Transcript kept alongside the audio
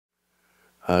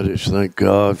I just thank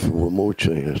God for one more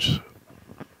chance.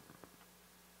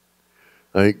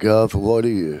 Thank God for what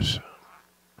He is.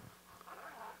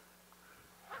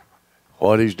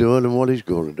 What He's doing and what He's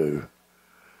going to do.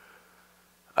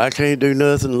 I can't do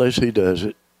nothing unless He does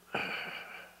it.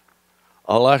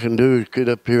 All I can do is get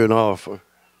up here and offer,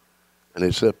 and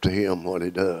it's up to Him what He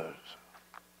does.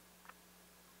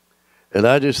 And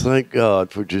I just thank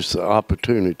God for just the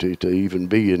opportunity to even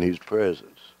be in His presence.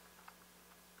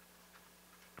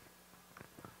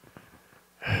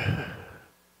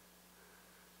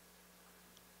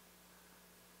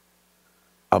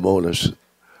 I'm going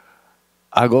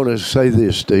to say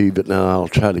this, Steve, but now I'll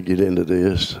try to get into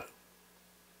this.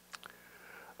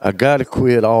 I got to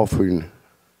quit offering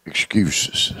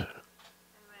excuses. Amen.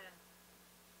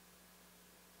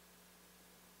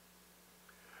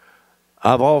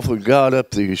 I've often got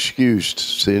up the excuse,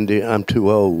 Cindy, I'm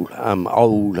too old. I'm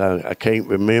old. I can't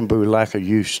remember like I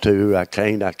used to. I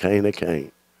can't.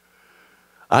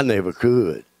 I never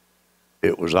could.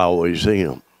 It was always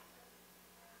Him.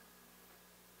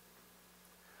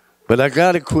 But I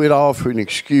got to quit offering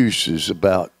excuses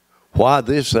about why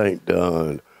this ain't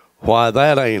done, why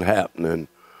that ain't happening,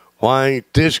 why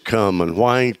ain't this coming,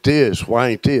 why ain't this,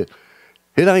 why ain't this.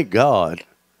 It ain't God.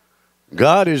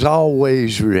 God is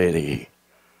always ready,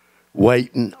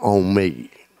 waiting on me.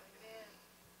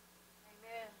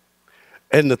 Amen.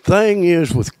 And the thing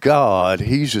is with God,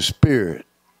 He's a spirit.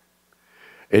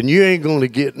 And you ain't going to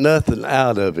get nothing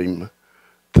out of Him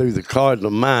through the cardinal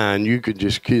mind. You can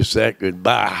just kiss that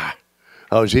goodbye.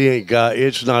 Because He ain't got,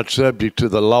 it's not subject to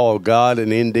the law of God,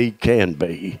 and indeed can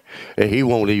be. And He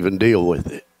won't even deal with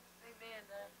it. Amen.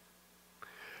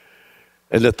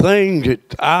 And the thing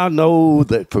that I know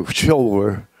that for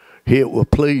sure it will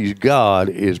please God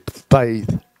is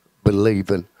faith,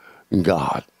 believing in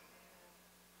God.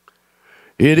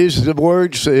 It is, the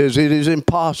word says, it is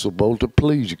impossible to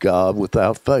please God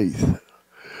without faith.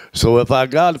 So if I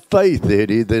got faith in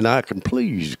it, then I can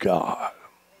please God.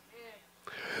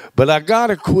 But I got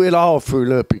to quit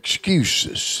offering up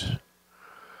excuses.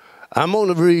 I'm going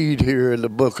to read here in the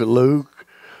book of Luke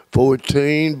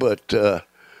 14, but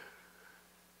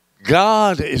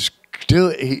God is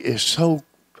still, He is so,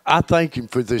 I thank Him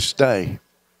for this day.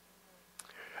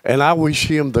 And I wish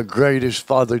Him the greatest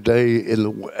Father Day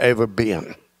ever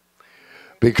been.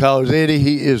 Because Eddie,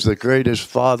 He is the greatest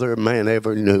father a man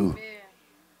ever knew.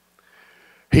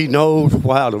 He knows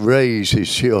how to raise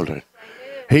his children.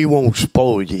 He won't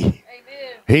spoil you.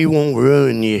 He won't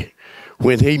ruin you.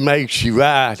 When He makes you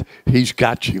right, He's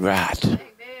got you right.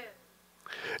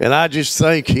 And I just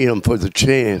thank Him for the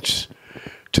chance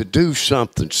to do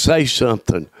something, say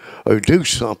something, or do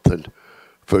something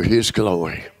for His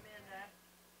glory.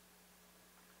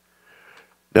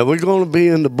 Now, we're going to be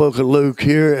in the book of Luke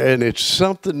here, and it's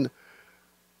something,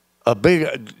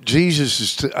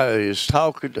 Jesus is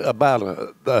talking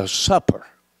about the supper.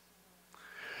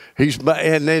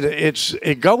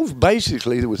 It goes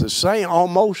basically with the same,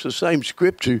 almost the same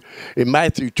scripture in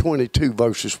Matthew 22,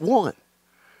 verses 1.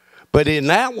 But in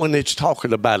that one, it's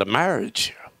talking about a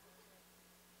marriage.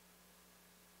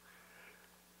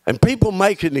 And people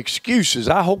making excuses.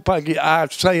 I hope I'm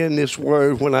saying this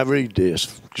word when I read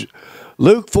this.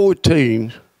 Luke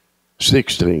 14,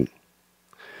 16.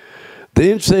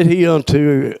 Then said He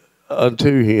unto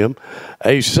him,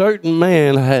 a certain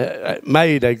man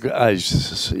made a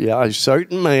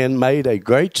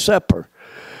great supper,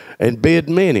 and bid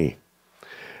many,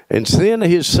 and sent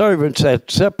his servants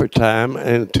at supper time,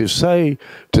 and to say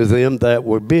to them that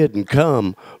were bidden,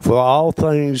 Come, for all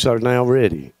things are now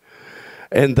ready.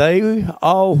 And they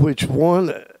all which help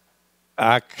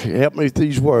me with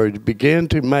these words, began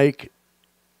to make,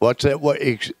 what's that word?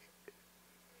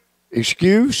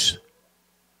 Excuse?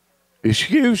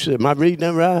 Excuse? Am I reading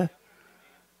that right?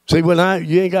 See,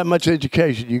 you ain't got much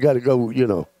education, you got to go,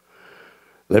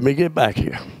 Let me get back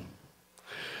here.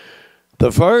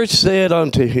 The first said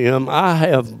unto him, I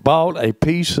have bought a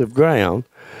piece of ground,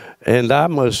 and I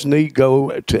must need go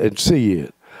and see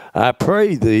it. I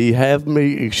pray thee, have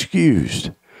me excused.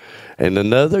 And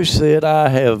another said, I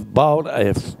have bought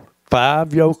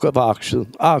 5 yoke of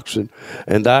oxen,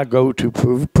 and I go to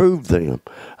prove them.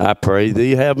 I pray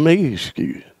thee, have me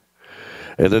excused.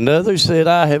 And another said,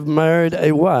 I have married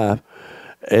a wife,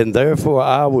 and therefore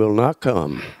I will not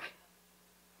come.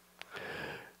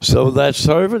 So that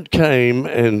servant came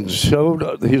and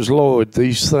showed his Lord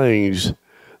these things.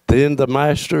 Then the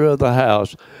master of the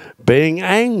house, being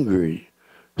angry,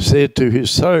 said to his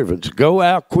servants, Go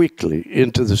out quickly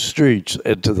into the streets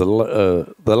and to the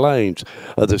lanes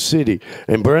of the city,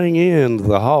 and bring in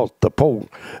the halt, the poor,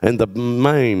 and the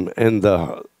maimed, and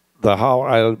the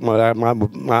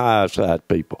my eyesight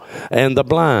people, and the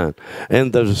blind.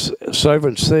 And the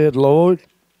servant said, Lord,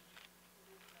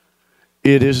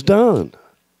 it is done.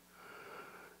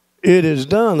 It is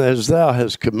done as thou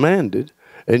hast commanded,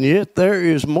 and yet there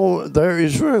is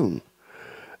room.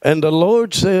 And the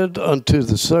Lord said unto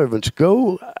the servants,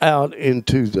 go out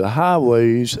into the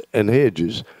highways and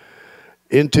hedges,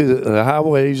 and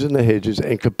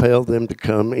compel them to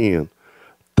come in,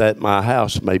 that my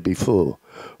house may be full.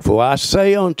 For I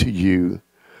say unto you,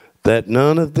 that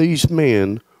none of these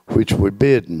men which were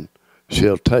bidden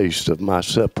shall taste of my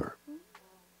supper.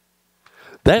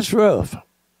 That's rough.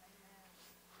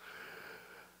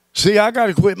 See, I got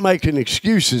to quit making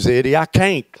excuses, Eddie. I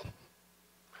can't.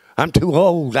 I'm too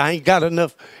old. I ain't got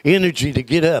enough energy to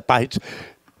get up.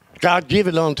 God, give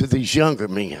it on to these younger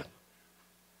men.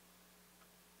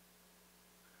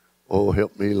 Oh,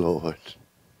 help me, Lord.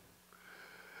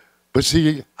 But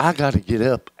see, I got to get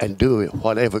up and do it,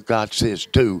 whatever God says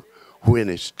do, when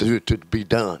it's due to be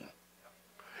done.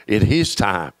 In His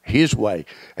time, His way,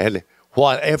 and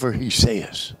whatever He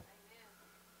says.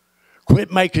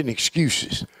 Quit making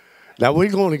excuses. Now,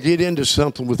 we're going to get into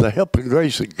something with the help and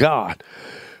grace of God.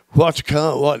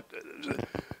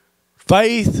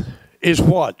 Faith is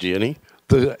what, Jenny?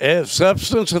 The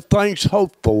substance of things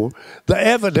hoped for, the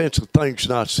evidence of things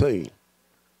not seen.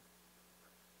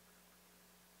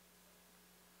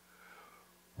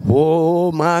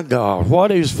 Oh, my God.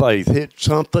 What is faith? It's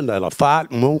something that'll fight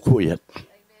and won't quit. Amen.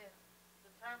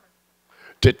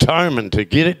 Determined to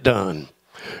get it done.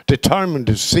 Determined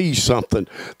to see something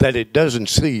that it doesn't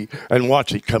see and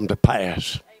watch it come to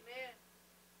pass. Amen.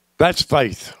 That's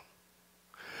faith.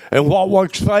 And what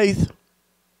works faith?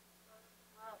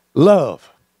 Love.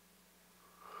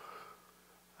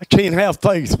 I can't have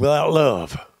faith without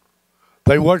love.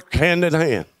 They work hand in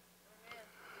hand.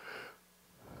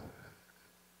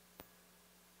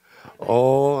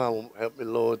 Oh, help me,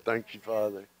 Lord. Thank you,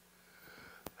 Father.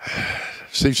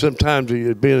 See, sometimes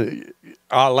it's been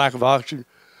our lack of oxygen.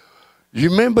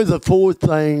 You remember the 4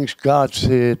 things God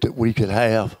said that we could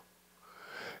have?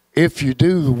 If you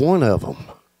do one of them,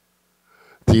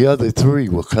 the other 3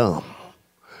 will come.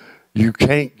 You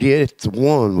can't get the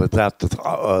one without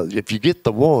if you get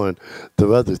the one,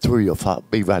 the other 3 will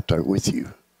be right there with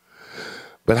you.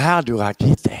 But how do I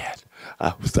get that?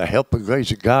 With the help and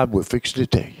grace of God, we're fixing to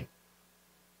tell you.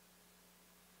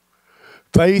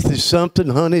 Faith is something,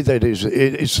 honey, that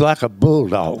it's like a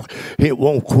bulldog. It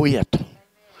won't quit.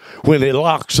 When it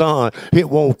locks on, it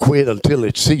won't quit until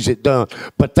it sees it done.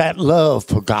 But that love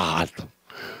for God,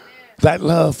 that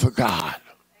love for God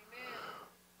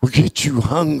will get you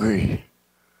hungry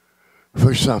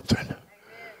for something.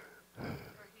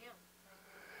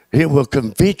 It will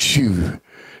convince you.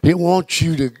 It wants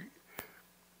you to,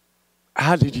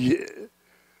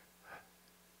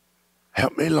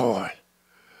 help me, Lord.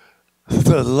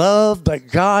 The love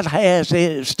that God has,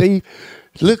 Steve,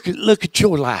 look at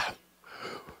your life.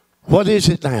 What is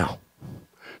it now?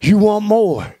 You want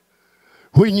more.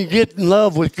 When you get in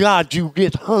love with God, you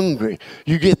get hungry.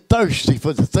 You get thirsty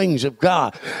for the things of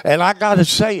God. And I got to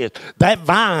say it, that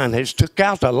vine has took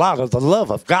out a lot of the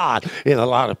love of God in a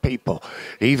lot of people,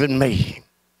 even me.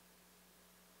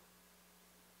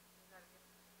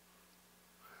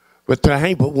 But there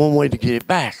ain't but one way to get it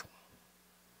back.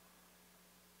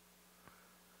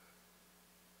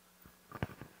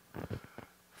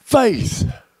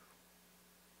 Faith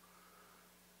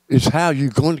is how you're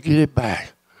going to get it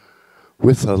back,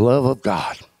 with the love of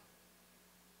God.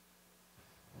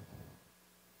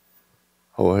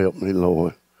 Oh, help me,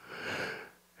 Lord.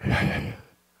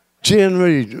 Jen,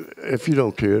 read, if you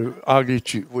don't care, I'll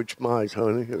get you, which mic,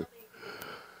 honey?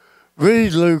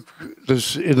 Read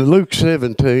in Luke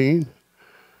 17,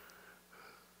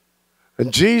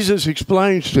 and Jesus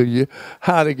explains to you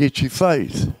how to get your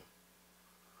faith.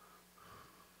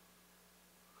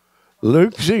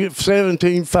 Luke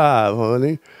 17:5,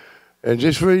 honey, and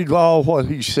just read all what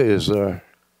he says there.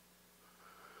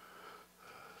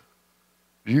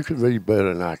 You can read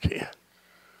better than I can.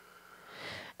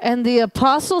 And the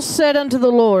apostles said unto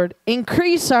the Lord,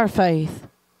 increase our faith.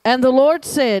 And the Lord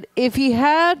said, if ye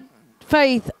had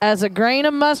faith as a grain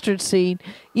of mustard seed,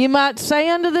 ye might say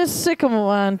unto this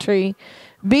sycamore tree,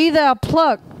 be thou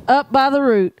plucked up by the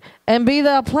root, and be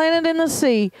thou planted in the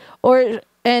sea,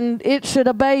 and it should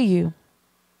obey you.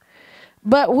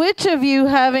 But which of you,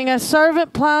 having a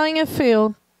servant plowing a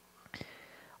field,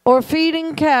 or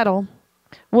feeding cattle,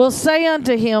 will say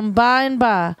unto him by and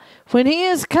by, when he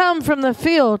is come from the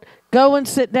field, go and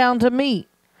sit down to meat?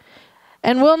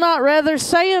 And will not rather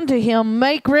say unto him,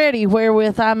 make ready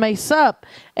wherewith I may sup,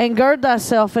 and gird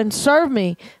thyself, and serve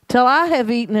me till I have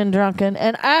eaten and drunken,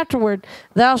 and afterward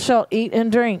thou shalt eat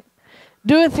and drink.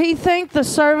 Doeth he thank the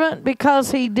servant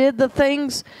because he did the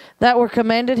things that were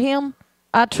commanded him?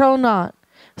 I trow not.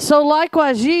 So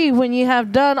likewise ye, when ye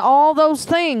have done all those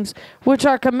things which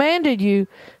are commanded you,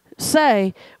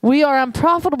 say, we are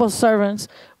unprofitable servants.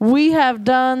 We have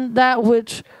done that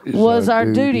which was our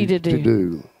duty to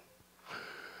do.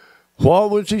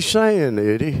 What was he saying,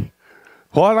 Eddie?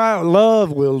 What our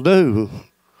love will do,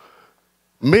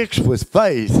 mixed with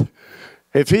faith,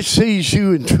 if it sees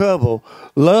you in trouble,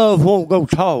 love won't go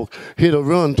talk. It'll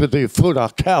run to the foot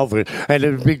of Calvary and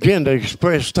it'll begin to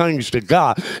express things to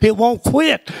God. It won't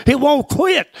quit. It won't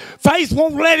quit. Faith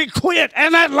won't let it quit,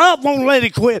 and that love won't let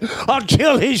it quit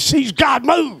until he sees God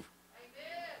move. Amen.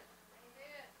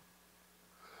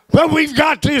 But we've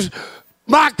got this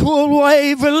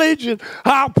microwave religion.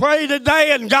 I'll pray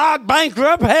today and God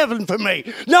bankrupt heaven for me.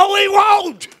 No, he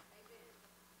won't.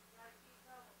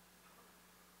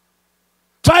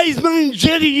 Faith means,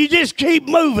 Jenny, you just keep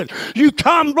moving. You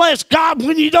come bless God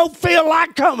when you don't feel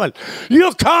like coming.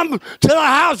 You'll come to the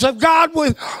house of God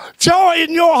with joy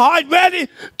in your heart, ready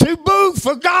to move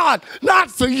for God,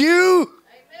 not for you.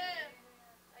 Amen.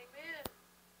 Amen.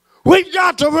 We've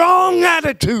got the wrong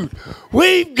attitude.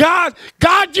 We've got,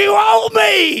 God, you owe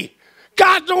me.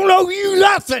 God don't owe you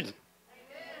nothing.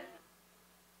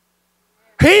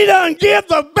 He done give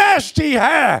the best he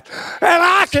had, and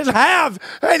I can have,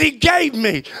 and he gave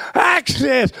me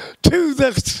access to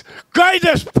the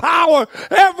greatest power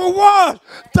ever was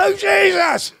through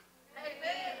Jesus.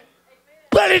 Amen.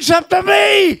 But it's up to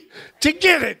me to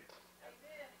get it.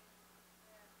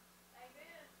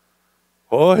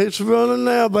 Oh, it's running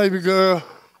now, baby girl.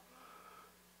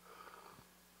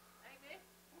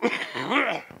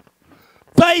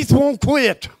 Faith won't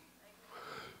quit.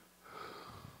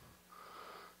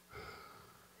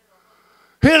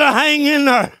 It'll hang in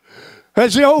there.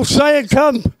 As the old saying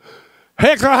comes,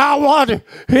 heck or high water,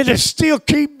 it'll still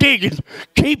keep digging,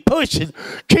 keep pushing,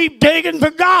 keep digging for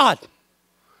God.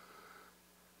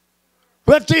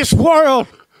 But this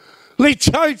worldly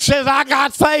church says, I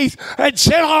got faith, and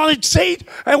sit on its seat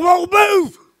and won't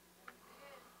move.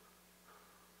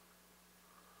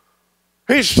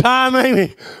 It's time,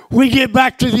 Amy, we get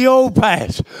back to the old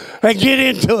path and get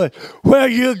into it, where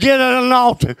you get at an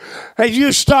altar and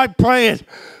you start praying,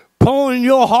 pouring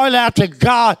your heart out to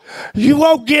God. You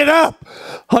won't get up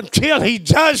until he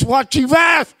does what you've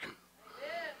asked.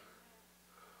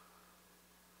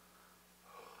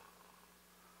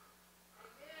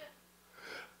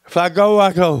 If I go,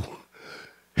 I go.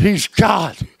 He's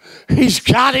God. He's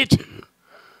got it.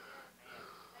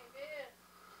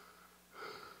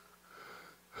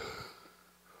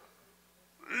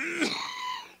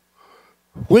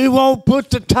 We won't put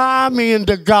the time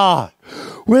into God.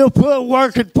 We'll put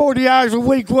working 40 hours a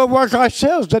week. We'll work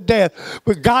ourselves to death.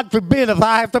 But God forbid if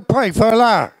I have to pray for an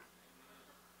hour.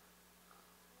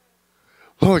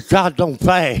 Lord God, don't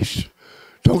fast.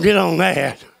 Don't get on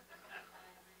that.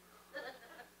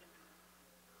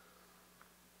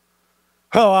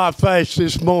 Oh, I fast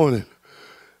this morning.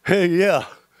 Hey, yeah.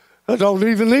 I don't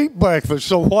even eat breakfast.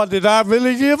 So what did I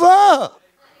really give up?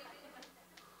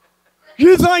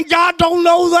 You think God don't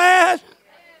know that?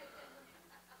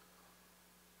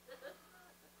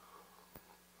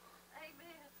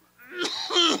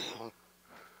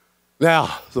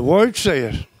 Now, the word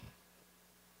says,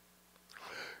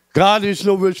 God is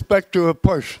no respecter of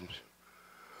persons.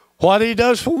 What he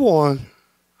does for one,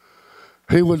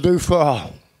 he will do for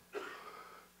all.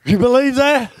 You believe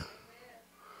that?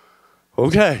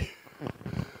 Okay.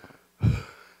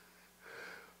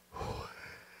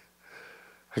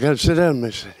 I got to sit down,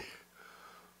 Miss City.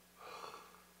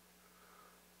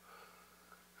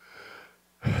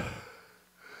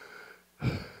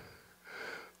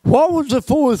 What was the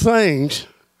four things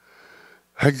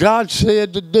that God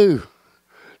said to do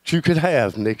that you could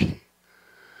have, Nikki?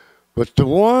 But the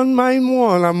one main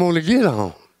one I'm going to get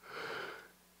on,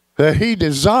 that he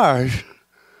desires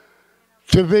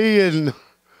to be in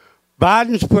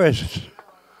Biden's presence.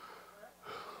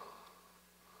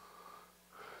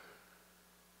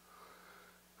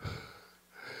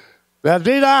 Now,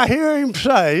 did I hear him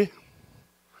say,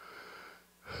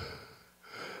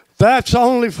 that's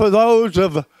only for those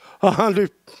of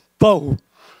 100-fold?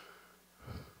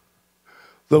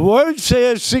 The word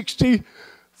says 60,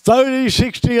 30,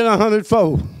 60, and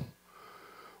 100-fold.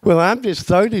 Well, I'm just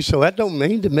 30, so that don't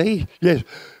mean to me. Yes.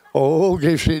 Oh,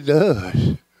 yes, it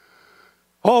does.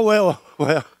 Oh,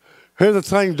 well, here's the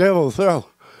thing devil throw.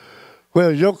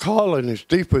 Well, your calling is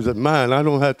deeper than mine. I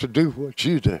don't have to do what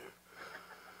you do.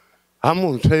 I'm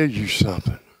going to tell you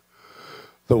something.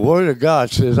 The Word of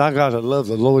God says, I got to love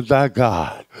the Lord thy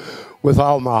God with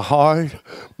all my heart,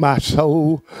 my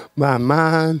soul, my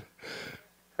mind,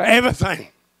 everything.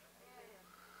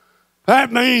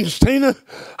 That means, Tina,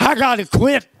 I got to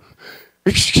quit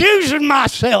excusing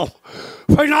myself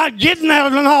for not getting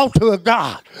out an altar of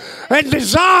God and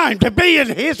designed to be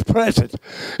in His presence.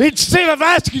 Instead of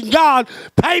asking God,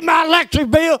 pay my electric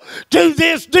bill, do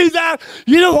this, do that,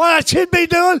 you know what I should be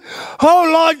doing? Oh,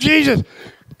 Lord Jesus,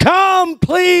 come,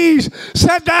 please,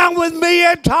 sit down with me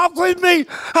and talk with me.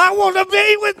 I want to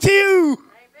be with you.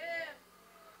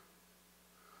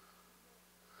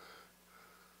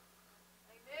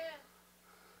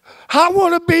 I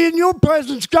want to be in your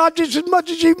presence, God, just as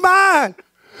much as you mine.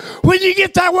 When you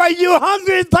get that way, you're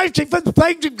hungry and thirsty for the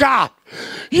things of God.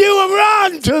 You will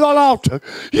run to the altar.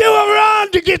 You will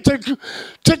run to get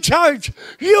to church.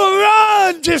 You will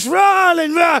run, just run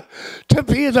and run to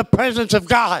be in the presence of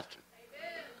God.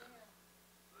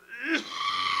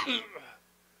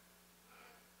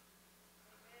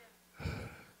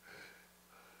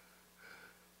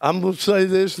 I'm going to say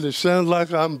this, and it sounds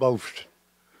like I'm boasting.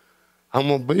 I'm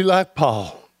going to be like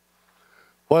Paul.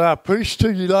 What I preached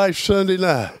to you last Sunday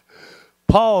night,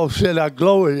 Paul said, I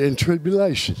glory in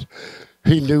tribulations.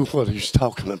 He knew what he was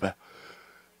talking about.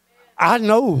 I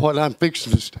know what I'm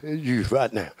fixing to tell you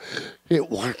right now. It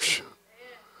works.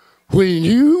 When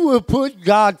you will put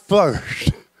God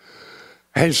first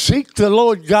and seek the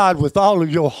Lord God with all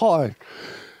of your heart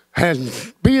and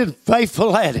being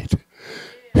faithful at it,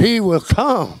 He will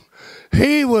come.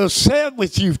 He will sit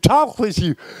with you, talk with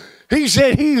you. He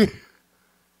said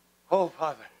oh,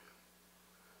 Father.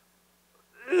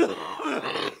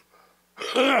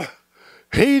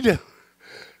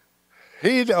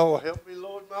 Oh, help me,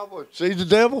 Lord, my word. See the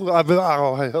devil? I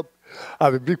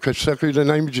rebuke that sucker in the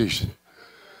name of Jesus.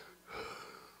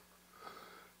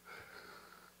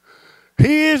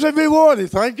 He is a rewarder.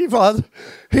 Thank you, Father.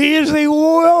 He is the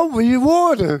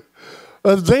rewarder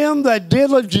of them that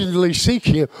diligently seek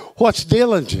Him. What's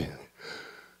diligent?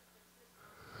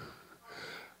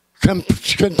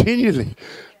 Continually.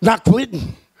 Not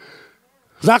quitting.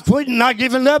 Not quitting, not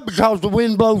giving up because the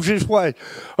wind blows this way.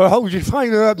 Or hold your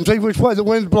finger up and see which way the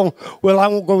wind's blowing. Well, I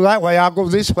won't go that way. I'll go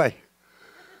this way.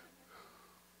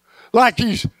 Like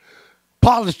these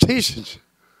politicians.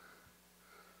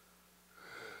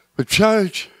 But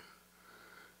church,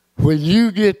 when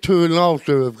you get to an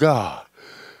altar of God,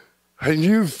 and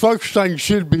you first thing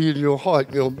should be in your heart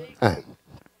and your mind,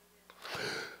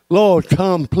 Lord,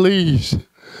 come please.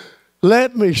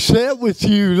 Let me sit with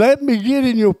you. Let me get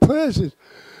in your presence.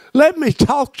 Let me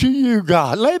talk to you,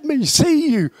 God. Let me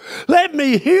see you. Let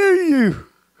me hear you.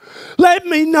 Let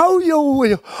me know your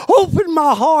will. Open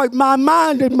my heart, my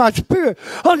mind, and my spirit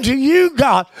unto you,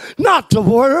 God, not the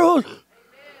world. Amen.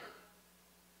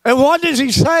 And what does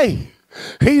He say?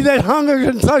 He that hungers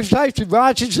and thirsts after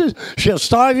righteousness shall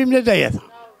starve him to death.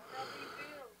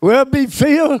 Will be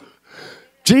filled.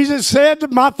 Jesus said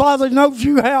that my Father knows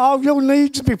you have all your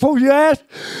needs before you ask.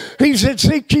 He said,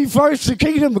 seek ye first the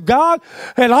kingdom of God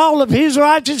and all of His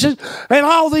righteousness, and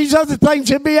all these other things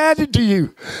shall be added to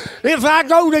you. If I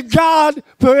go to God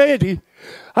for Eddie,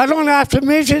 I don't have to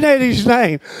mention Eddie's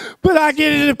name, but I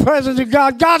get in the presence of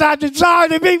God. God, I desire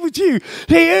to be with you,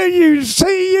 to hear you, to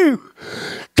see you.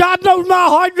 God knows my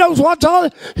heart, knows what's on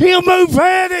it. He'll move for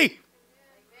Eddie.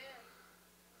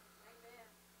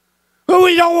 But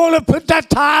we don't want to put that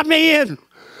time in.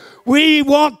 We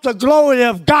want the glory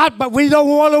of God, but we don't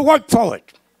want to work for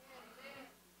it.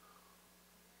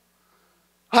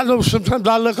 I know sometimes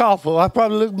I look awful. I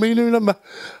probably look meaner than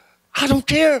I don't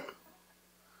care.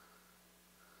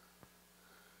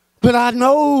 But I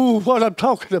know what I'm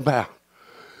talking about.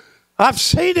 I've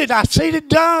seen it. I've seen it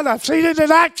done. I've seen it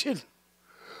in action.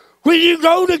 When you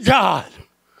go to God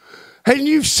and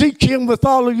you seek Him with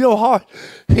all of your heart,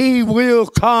 He will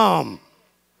come.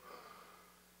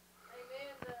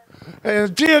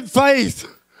 And then faith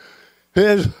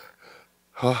is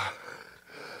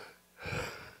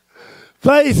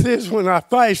when I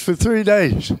fast for 3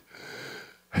 days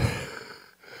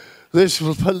this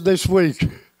week.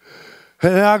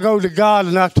 And I go to God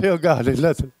and I tell God that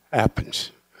nothing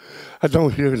happens. I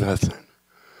don't hear nothing.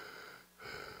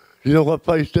 You know what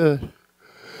faith does?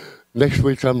 Next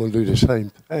week I'm going to do the same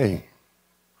thing.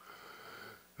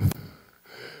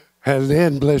 And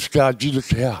then, bless God, you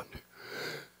look out.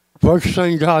 First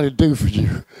thing God will do for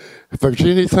you, if there's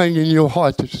anything in your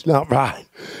heart that's not right,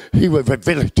 He will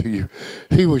reveal it to you.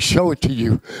 He will show it to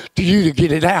you to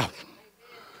get it out.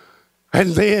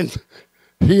 And then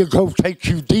He'll go take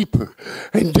you deeper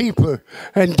and deeper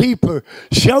and deeper,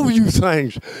 show you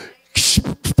things,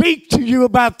 speak to you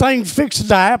about things fixing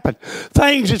to happen,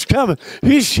 things that's coming.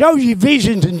 He'll show you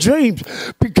visions and dreams.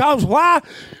 Because why?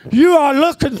 You are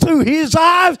looking through his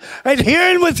eyes and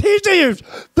hearing with his ears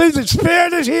through the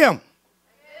Spirit of him.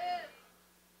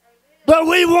 But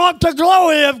we want the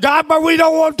glory of God, but we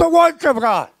don't want the work of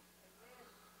God.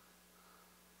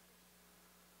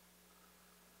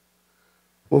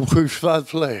 We'll crucify the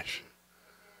flesh.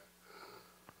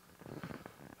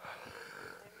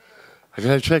 I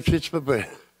got to catch my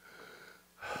breath.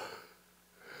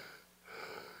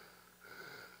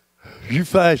 You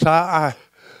fast. I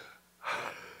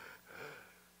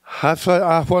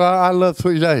love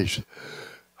 3 days.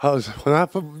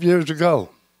 Years ago,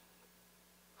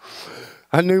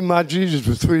 I knew my Jesus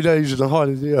was 3 days in the heart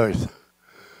of the earth.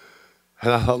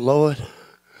 And I thought, Lord,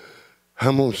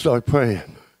 I'm going to start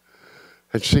praying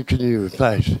and seeking you and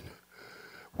fasting.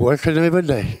 Working every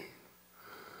day.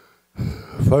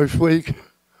 First week,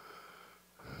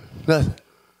 nothing.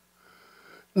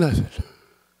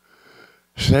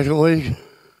 Second week,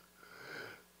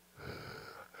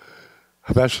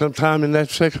 about sometime in that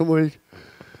second week,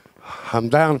 I'm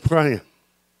down praying.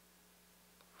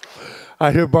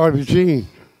 I hear Barbie Jean.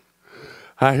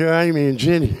 I hear Amy and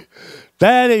Jenny.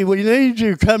 Daddy, we need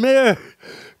you. Come here.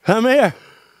 Come here.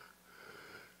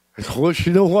 Of course,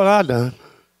 you know what I done.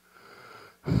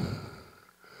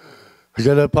 I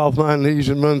got up off my knees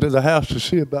and run to the house to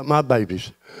see about my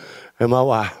babies and my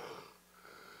wife.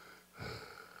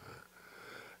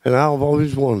 And I've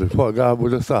always wondered what God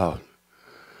would have thought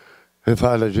if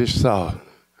I'd have just thought,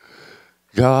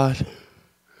 God,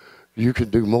 you can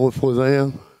do more for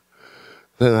them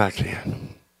than I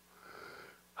can.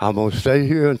 I'm going to stay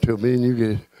here until me and you get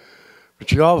it.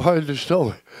 But you all heard the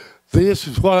story. This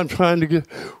is what I'm trying to get.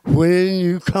 When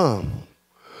you come,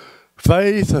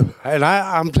 faith, and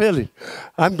I'm telling you,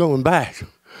 I'm going back.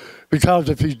 Because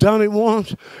if he's done it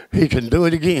once, he can do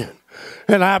it again.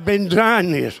 And I've been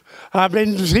trying this. I've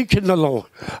been seeking the Lord.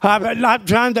 I'm not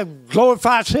trying to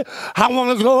glorify sin. I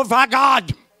want to glorify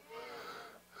God.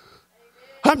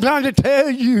 I'm trying to tell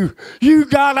you, you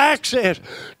got access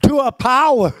to a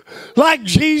power like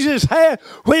Jesus had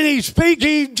when he speaks,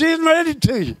 he's getting ready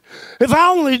to you. If I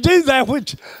only do that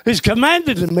which is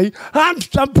commanded of me, I'm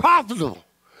profitable.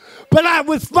 But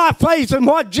with my faith in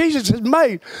what Jesus has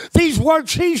made, these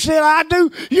works he said I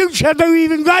do, you shall do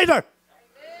even greater. Amen.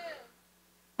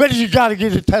 But you got to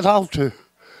get at that altar.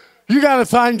 You got to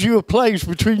find you a place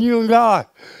between you and God.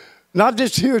 Not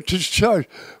just here at this church,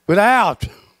 but out.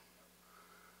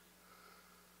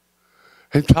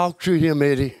 And talk to him,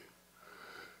 Eddie.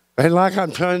 And like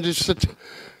I'm trying to sit,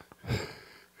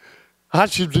 I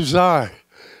should desire.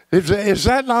 Is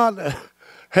that not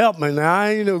help me now? I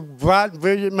ain't a bright and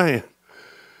brilliant man.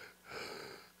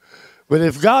 But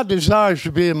if God desires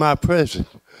to be in my presence,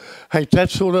 hey,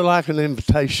 that's sort of like an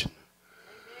invitation.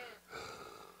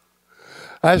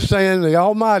 That's saying, the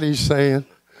Almighty's saying,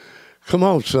 come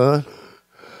on, son.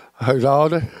 Hey,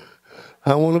 daughter,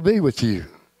 I want to be with you.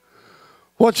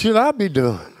 What should I be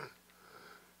doing?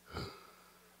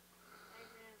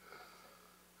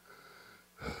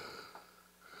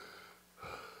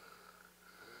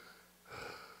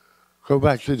 Go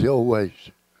back to the old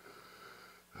ways.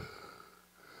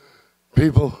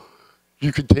 People,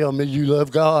 you can tell me you love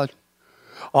God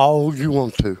all you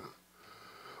want to.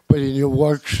 But in your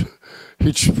works,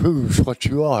 it proves what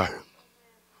you are.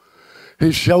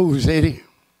 It shows, Eddie.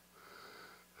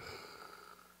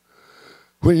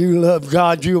 When you love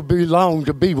God, you'll belong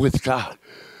to be with God.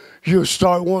 You'll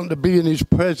start wanting to be in his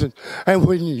presence. And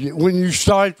when you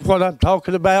start what I'm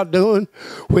talking about doing,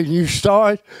 when you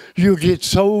start, you'll get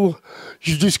so,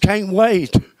 you just can't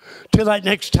wait till that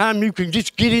next time you can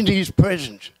just get into his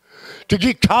presence. To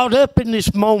get caught up in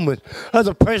this moment of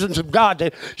the presence of God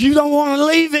that you don't want to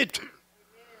leave it.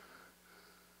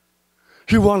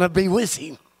 You want to be with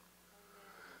him.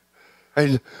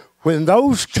 And when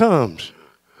those comes,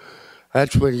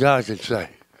 that's when God can say,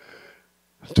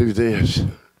 do this.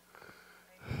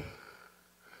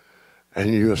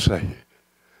 And you'll say,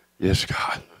 yes,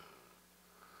 God.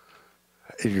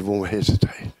 And you won't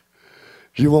hesitate.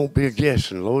 You won't be a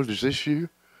guessing, Lord, is this you?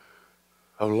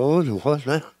 Oh, Lord, and what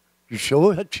now? You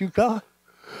sure that's you, God?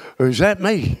 Or is that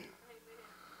me?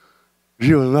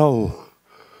 You'll know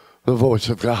the voice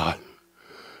of God.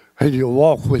 And you'll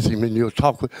walk with him and you'll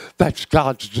talk with him. That's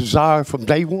God's desire from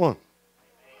day one.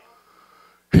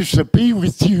 Is to be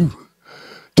with you,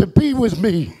 to be with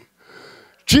me,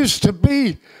 just to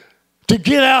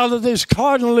get out of this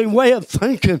cardinally way of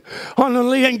thinking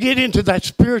and get into that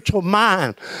spiritual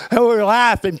mind where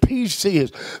life and peace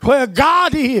is, where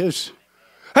God is.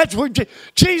 That's what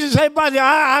Jesus said, buddy,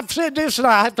 I've said this and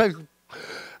I have to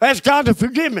ask God to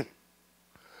forgive me.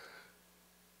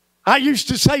 I used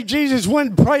to say Jesus went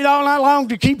and prayed all night long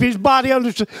to keep his body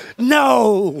under.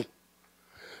 No.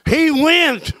 He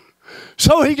went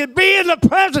so he could be in the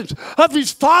presence of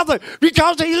his Father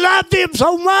because he loved him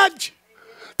so much.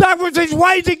 That was his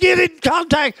way to get in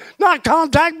contact. Not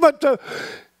contact, but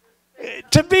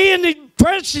to be in the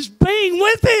precious being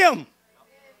with him.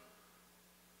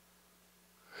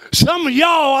 Some of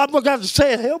y'all, I've got to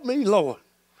say it, help me, Lord.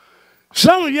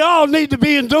 Some of y'all need to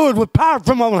be endured with power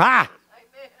from on high.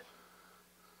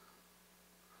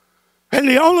 And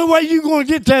the only way you're going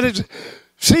to get that is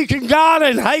seeking God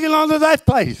and hanging on to that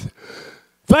faith.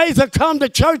 Faith will come to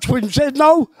church when you say,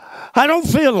 no, I don't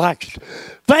feel like it.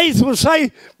 Faith will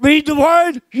say, read the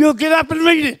word, you'll get up and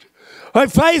read it. Or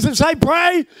faith will say,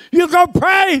 pray, you'll go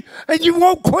pray, and you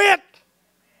won't quit.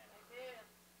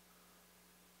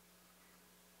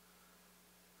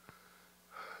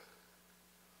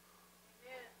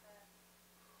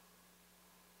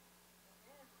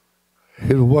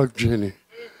 It works, Jenny.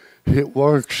 It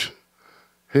works.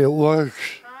 It works.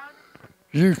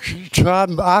 You try.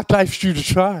 I asked you to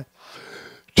try.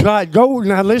 Try it. Go.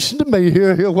 Now listen to me.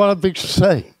 Hear what I'm fixing to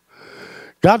say.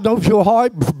 God knows your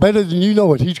heart better than you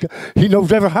know it. He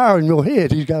knows every hair in your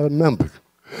head. He's got a number.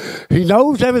 He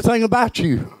knows everything about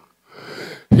you.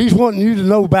 He's wanting you to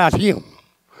know about him.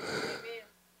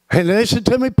 And listen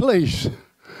to me, please.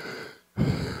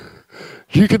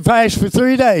 You can fast for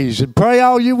 3 days and pray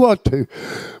all you want to.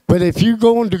 But if you're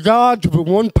going to God for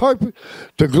one purpose,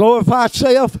 to glorify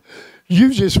self,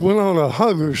 you just went on a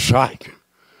hunger strike.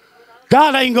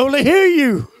 God ain't going to hear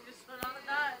you.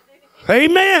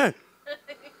 Amen.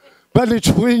 But it's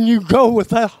when you go with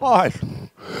that heart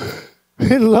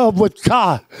in love with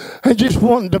God and just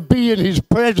wanting to be in his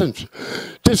presence,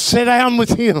 to sit down with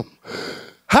him.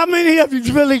 How many of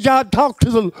you really got talked to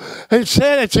them and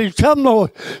said it? Said, come,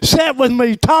 Lord, sit with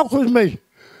me, talk with me.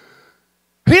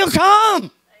 He'll come.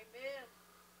 Amen.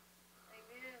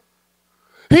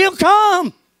 Amen. He'll come.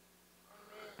 Amen.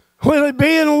 Will it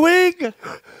be in a week?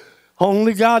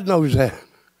 Only God knows that.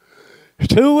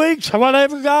 2 weeks,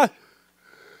 whatever, God.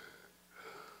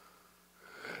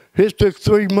 It took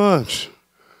 3 months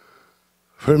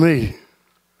for me.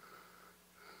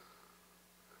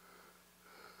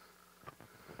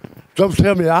 Don't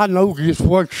tell me, I know this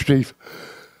works, Steve.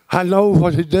 I know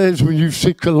what it does when you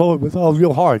seek the Lord with all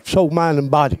your heart, soul, mind,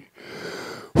 and body.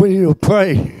 When you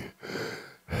pray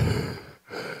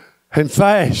and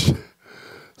fast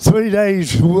 3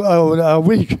 days a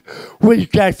week,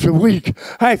 week after week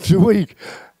after week.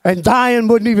 And Diane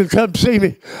wouldn't even come see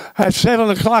me at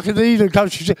 7 o'clock in the evening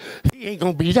because she said, he ain't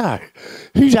going to be there.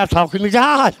 He's out talking to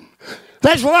God.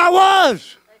 That's where I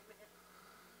was.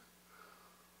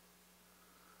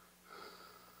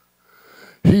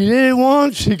 He did it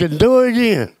once, he can do it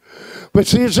again. But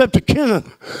see, it's up to Kenneth.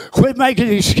 Quit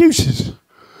making excuses.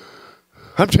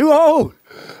 I'm too old.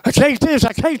 I can't this,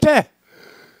 I can't that.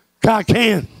 God can.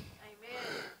 Amen.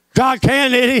 God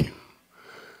can, Eddie.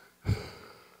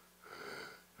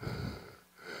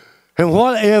 And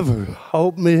whatever,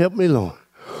 help me, Lord.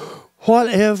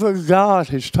 Whatever God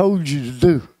has told you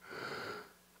to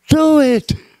do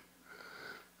it.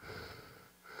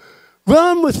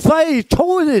 Run with faith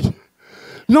toward it.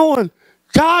 Knowing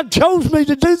God chose me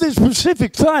to do this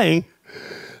specific thing,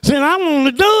 then I'm going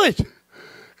to do it.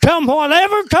 Come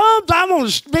whatever comes, I'm going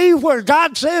to be where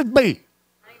God says be.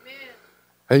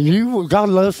 Amen. And God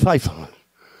loves faithfulness.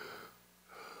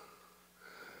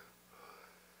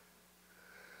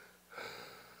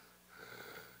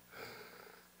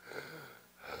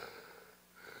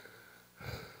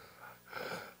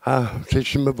 I'm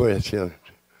catching my breath, young.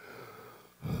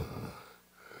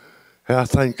 And I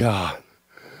thank God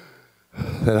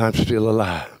that I'm still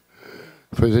alive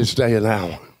for this day and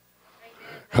hour.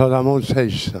 Because I'm going to tell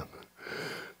you something.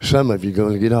 Some of you are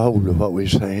going to get a hold of what we're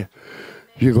saying.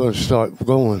 You're going to start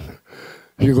going.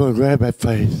 You're going to grab that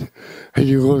faith. And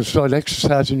you're going to start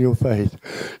exercising your faith.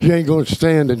 You ain't going to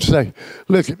stand and say,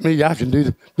 look at me, I can do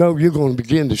this. No, you're going to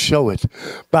begin to show it.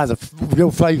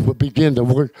 Your faith will begin to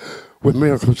work with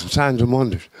miracles and signs and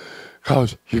wonders.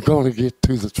 Because you're going to get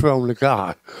to the throne of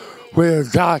God where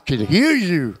God can hear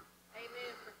you.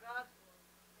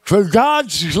 For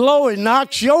God's glory,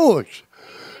 not yours.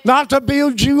 Not to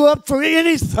build you up for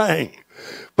anything,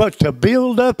 but to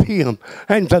build up him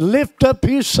and to lift up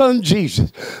his son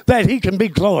Jesus, that he can be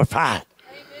glorified.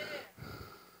 Amen.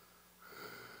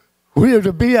 We are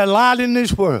to be a light in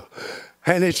this world.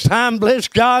 And it's time, bless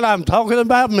God, I'm talking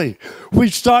about me. We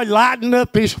start lighting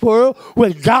up this world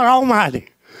with God Almighty.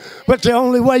 But the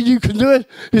only way you can do it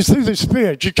is through the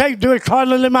Spirit. You can't do it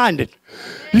carnally minded.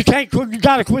 You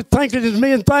got to quit thinking this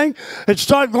men thing and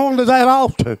start going to that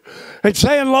altar and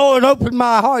saying, Lord, open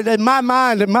my heart and my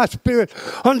mind and my spirit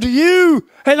unto you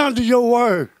and unto your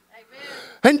word. Amen.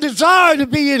 And desire to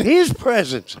be in his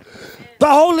presence. Amen. The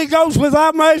Holy Ghost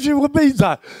without measure will be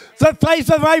there. The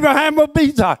faith of Abraham will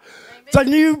be there. Amen.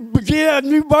 The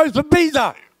new birth will be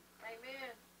there.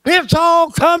 Amen. It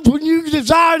all comes when you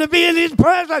desire to be in his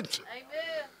presence.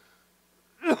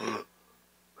 Amen.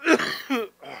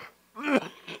 Amen,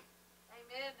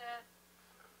 Dad.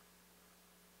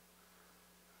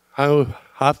 I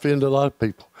offend a lot of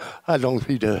people. I don't.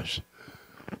 He does.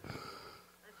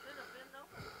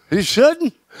 He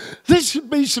shouldn't. This should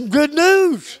be some good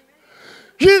news.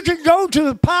 You can go to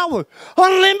the power.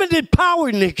 Unlimited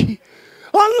power, Nikki.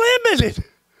 Unlimited.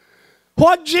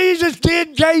 What Jesus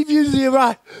did gave you the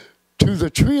right to the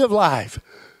tree of life,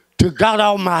 to God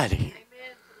Almighty.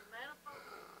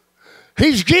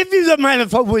 He's given you the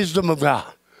manifold wisdom of God.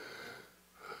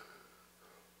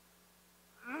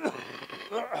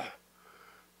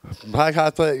 Like I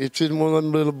think it's in one of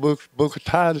them little books, Book of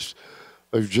Titus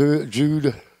of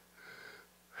Jude.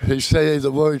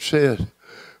 The word says,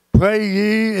 pray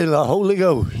ye in the Holy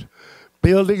Ghost,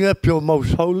 building up your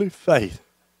most holy faith.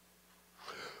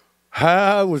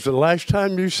 How was the last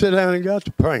time you sat down and got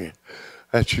to praying?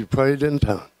 That you prayed in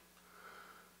tongues.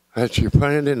 That you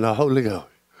prayed in the Holy Ghost.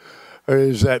 Or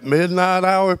is that midnight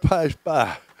hour passed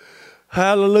by?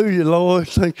 Hallelujah, Lord.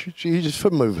 Thank you, Jesus, for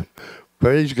moving.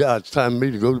 Praise God. It's time for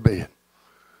me to go to bed.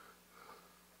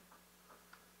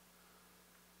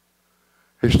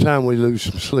 It's time we lose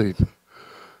some sleep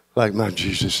like my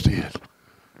Jesus did.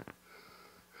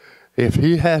 If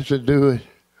he has to do it,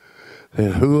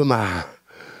 then who am I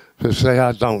to say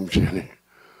I don't, Jenny?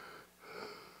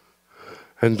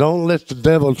 And don't let the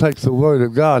devil take the word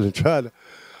of God and try to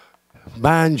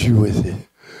bind you with it.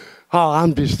 Oh,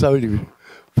 I'm just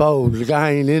 30-fold. The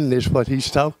guy ain't in this, what he's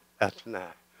talking about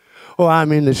tonight. Or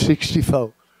I'm in the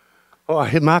 60-fold.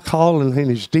 Or my calling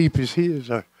ain't as deep as his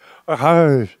or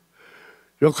hers.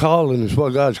 Your calling is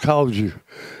what God's called you.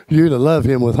 You to love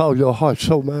him with all your heart,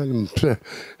 soul, mind, and strength.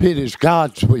 It is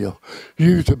God's will.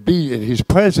 You to be in his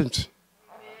presence.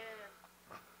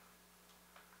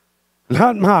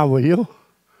 Not my will.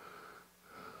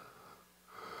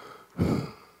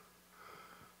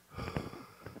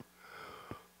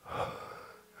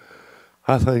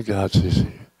 I thank God,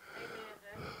 sissy.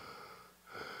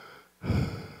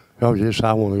 Oh, yes,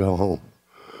 I want to go home.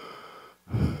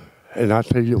 And I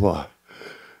tell you what,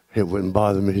 it wouldn't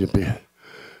bother me a bit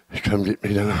to come get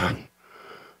me tonight.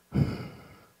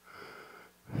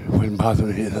 It wouldn't bother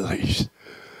me in the least.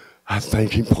 I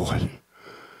thank him for it.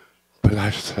 But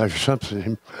there's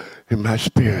something in my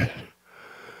spirit.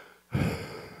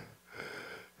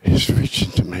 It's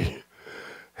reaching to me.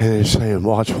 And it's saying,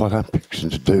 watch what I'm fixing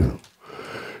to do.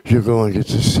 You're going to get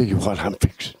to see what I'm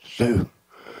fixing to do.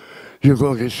 You're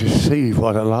going to get to see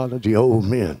what a lot of the old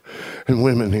men and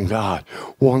women in God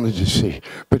wanted to see,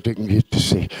 but didn't get to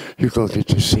see. You're going to get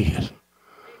to see it.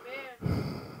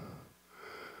 Amen.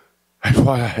 That's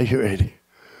why I hear it.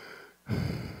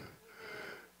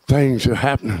 Things are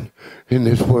happening in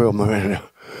this world, Miranda.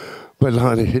 But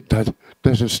honey, it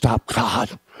doesn't stop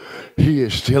God. He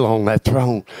is still on that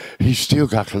throne. He's still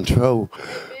got control.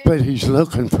 But he's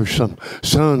looking for some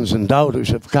sons and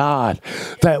daughters of God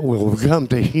that will come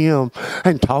to him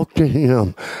and talk to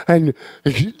him and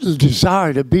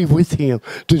desire to be with him,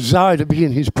 desire to be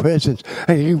in his presence.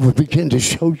 And he will begin to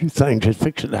show you things that's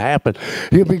fixing to happen.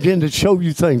 He'll begin to show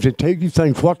you things and tell you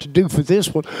things, what to do for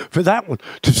this one, for that one,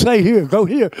 to say here, go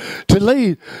here, to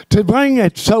lead, to bring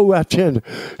that soul out tender.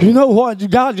 You know what?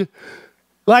 God...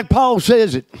 Like Paul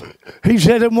says it. He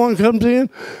said if one comes in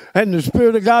and the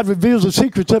Spirit of God reveals the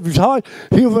secrets of his heart,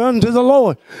 he'll run to the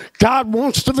Lord. God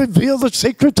wants to reveal the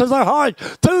secrets of the heart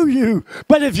through you.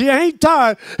 But if you ain't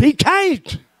there, he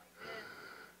can't.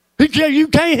 You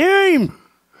can't hear him.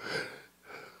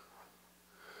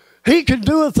 He can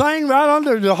do a thing right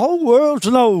under the whole world's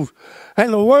nose.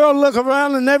 And the world look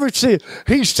around and never see it.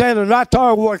 He's standing right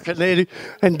there working at it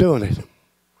and doing it.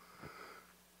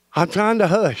 I'm trying to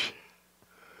hush.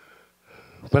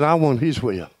 But I want his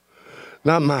will,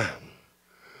 not mine.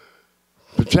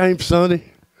 But James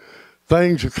Sunday,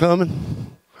 things are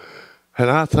coming, and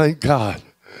I thank God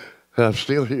that I'm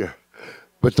still here.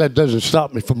 But that doesn't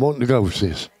stop me from wanting to go,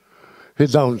 sis.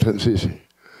 It don't, sis.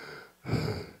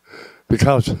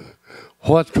 Because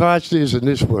what Christ is in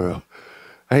this world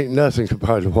ain't nothing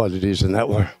compared to what it is in that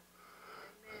world.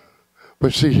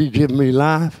 But see, he give me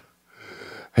life,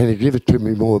 and he give it to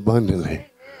me more abundantly.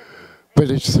 But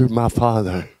it's through my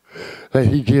Father that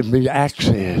he gives me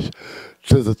access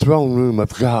to the throne room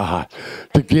of God,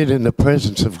 to get in the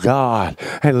presence of God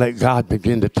and let God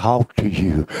begin to talk to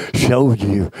you, show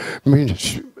you,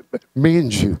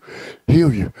 mend you,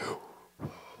 heal you.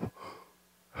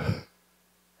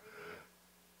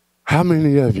 How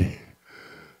many of you,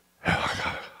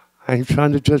 I ain't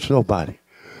trying to judge nobody,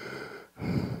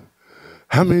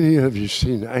 how many of you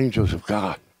seen the angels of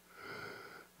God?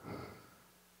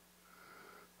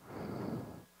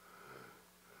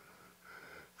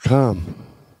 Come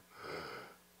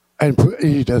and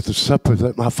eat of the supper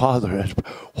that my Father has.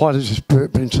 What has the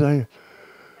Spirit been saying?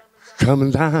 Come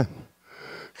and dine.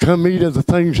 Come eat of the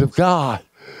things of God.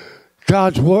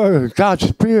 God's Word, God's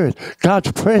Spirit,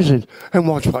 God's presence, and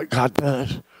watch what God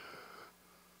does.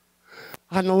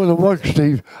 I know it'll work,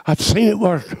 Steve. I've seen it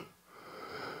work.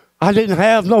 I didn't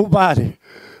have nobody.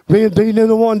 Me and Dean and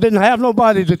the one didn't have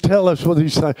nobody to tell us what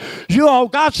these things. You all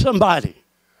got somebody.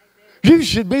 You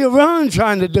should be around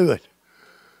trying to do it.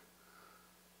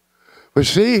 But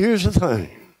see, here's the thing.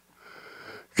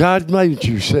 God made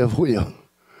you self-will.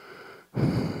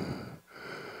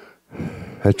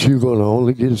 That you're going to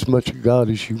only get as much of God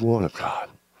as you want of God.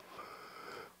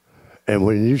 And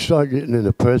when you start getting in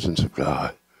the presence of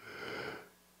God,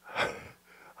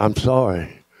 I'm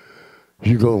sorry,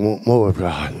 you're going to want more of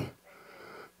God.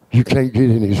 You can't get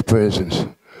in his presence.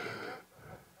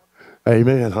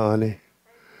 Amen, honey.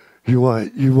 You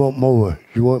want more,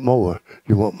 you want more,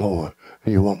 you want more,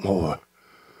 and you want more.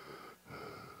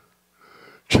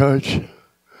 Church,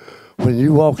 when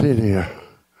you walk in here,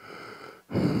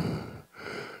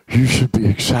 you should be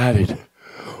excited.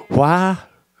 Why?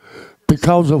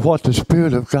 Because of what the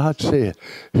Spirit of God said.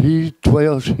 He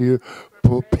dwells here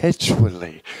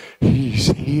perpetually. He's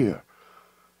here.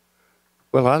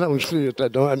 Well, I don't see it.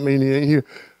 That don't mean he ain't here.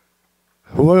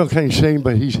 The world can't see him,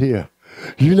 but he's here.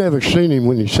 You never seen him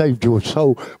when he saved your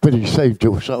soul, but he saved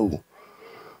your soul.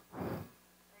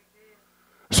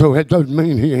 So that doesn't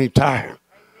mean he ain't tired.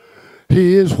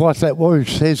 He is what that word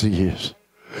says he is.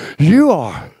 You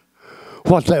are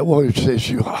what that word says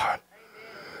you are.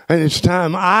 And it's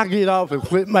time I get off and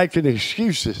quit making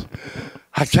excuses.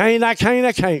 I can't.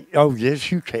 Oh,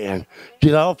 yes, you can.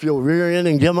 Get off your rear end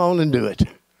and get on and do it.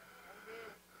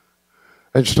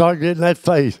 And start getting that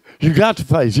faith. You got the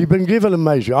faith. You've been given a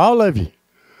measure, all of you.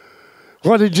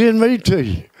 What did Jen read to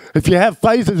you? If you have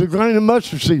faith as a grain of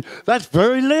mustard seed, that's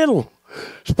very little.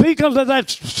 Speak unto that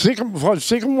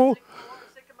sycamore,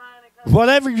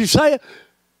 whatever you say,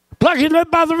 pluck it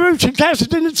up by the roots and cast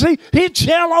it in the sea, it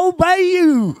shall obey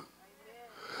you.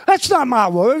 That's not my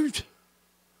words.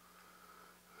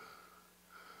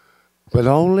 But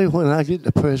only when I get in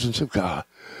the presence of God.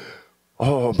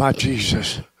 Oh, my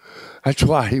Jesus. That's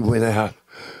why he went out,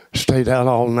 stayed out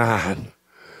all night.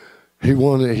 He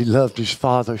loved his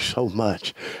Father so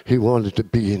much. He wanted to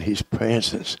be in his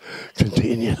presence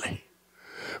continually.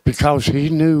 Because he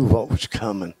knew what was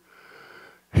coming.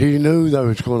 He knew there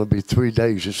was going to be 3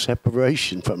 days of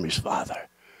separation from his Father.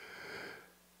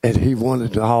 And he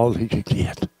wanted all he could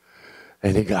get.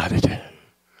 And he got it.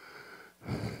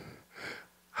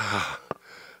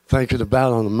 Thinking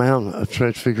about on the Mount of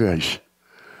Transfiguration.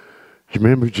 You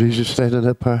remember Jesus standing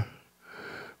up there?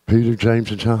 Peter,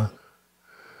 James, and John.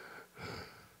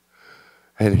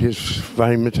 And his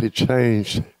raiment had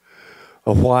changed.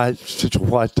 A white, such a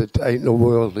white that ain't no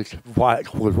world that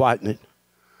white would whiten it.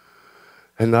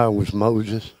 And now it was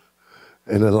Moses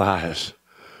and Elias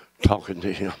talking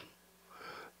to him.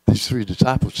 These 3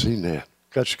 disciples seen that.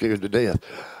 Got scared to death.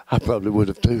 I probably would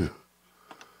have too.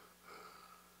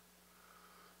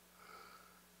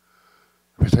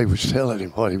 But they was telling him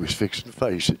what he was fixing to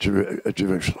face at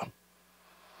Jerusalem.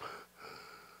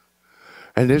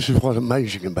 And this is what's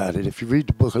amazing about it. If you read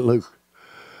the book of Luke,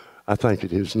 I think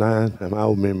it is 9, and my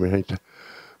old memory ain't that.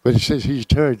 But it says he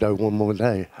tarried there one more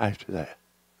day after that.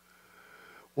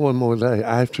 One more day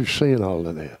after seeing all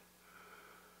of that.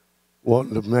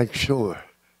 Wanting to make sure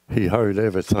he heard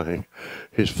everything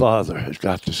his Father has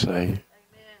got to say. Amen.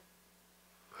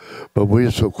 But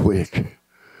we're so quick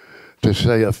to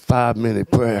say a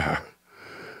 5-minute prayer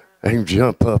and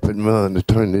jump up and run to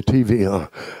turn the TV on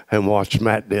and watch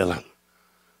Matt Dillon.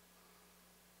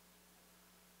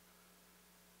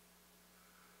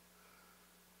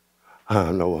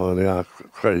 I know, honey, I'm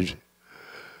crazy.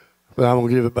 But I'm going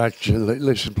to give it back to you.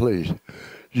 Listen, please.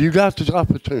 You got this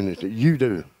opportunity. You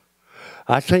do.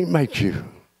 I can't make you.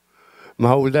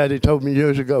 My old daddy told me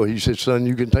years ago, he said, son,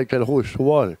 you can take that horse to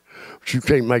water, but you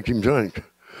can't make him drink.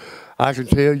 I can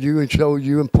tell you and show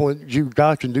you and point you.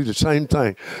 God can do the same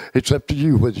thing. It's up to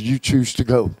you whether you choose to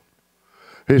go.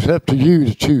 It's up to you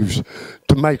to choose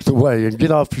to make the way and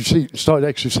get off your seat and start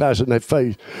exercising that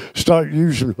faith. Start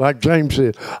using, like James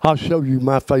said, I'll show you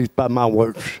my faith by my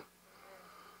works.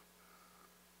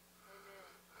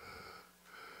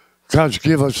 God's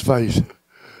give us faith.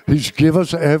 He's give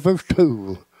us every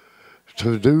tool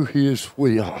to do His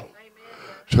will, Amen.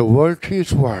 To work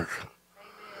His work.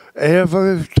 Amen.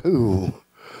 Every tool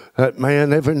that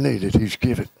man ever needed, He's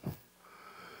given.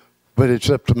 But it's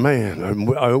up to man and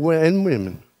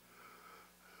women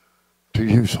to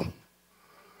use them.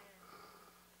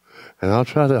 And I'll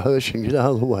try to hush and get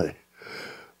out of the way.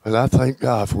 But I thank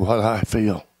God for what I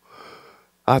feel.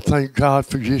 I thank God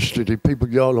for yesterday. People,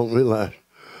 y'all don't realize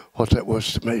what that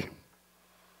was to me.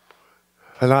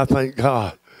 And I thank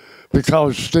God.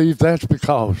 Because, Steve, that's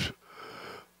because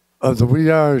of the wee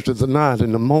hours of the night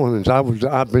and the mornings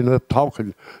I've been up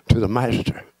talking to the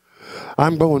Master.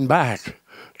 I'm going back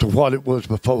to what it was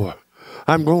before.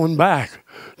 I'm going back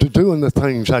to doing the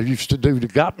things I used to do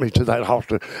that got me to that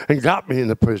altar and got me in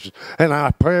the prison. And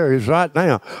our prayer is right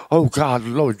now, oh God,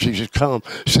 Lord Jesus, come,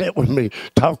 sit with me,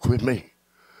 talk with me.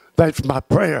 That's my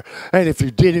prayer. And if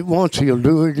He did it once, He'll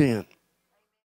do it again.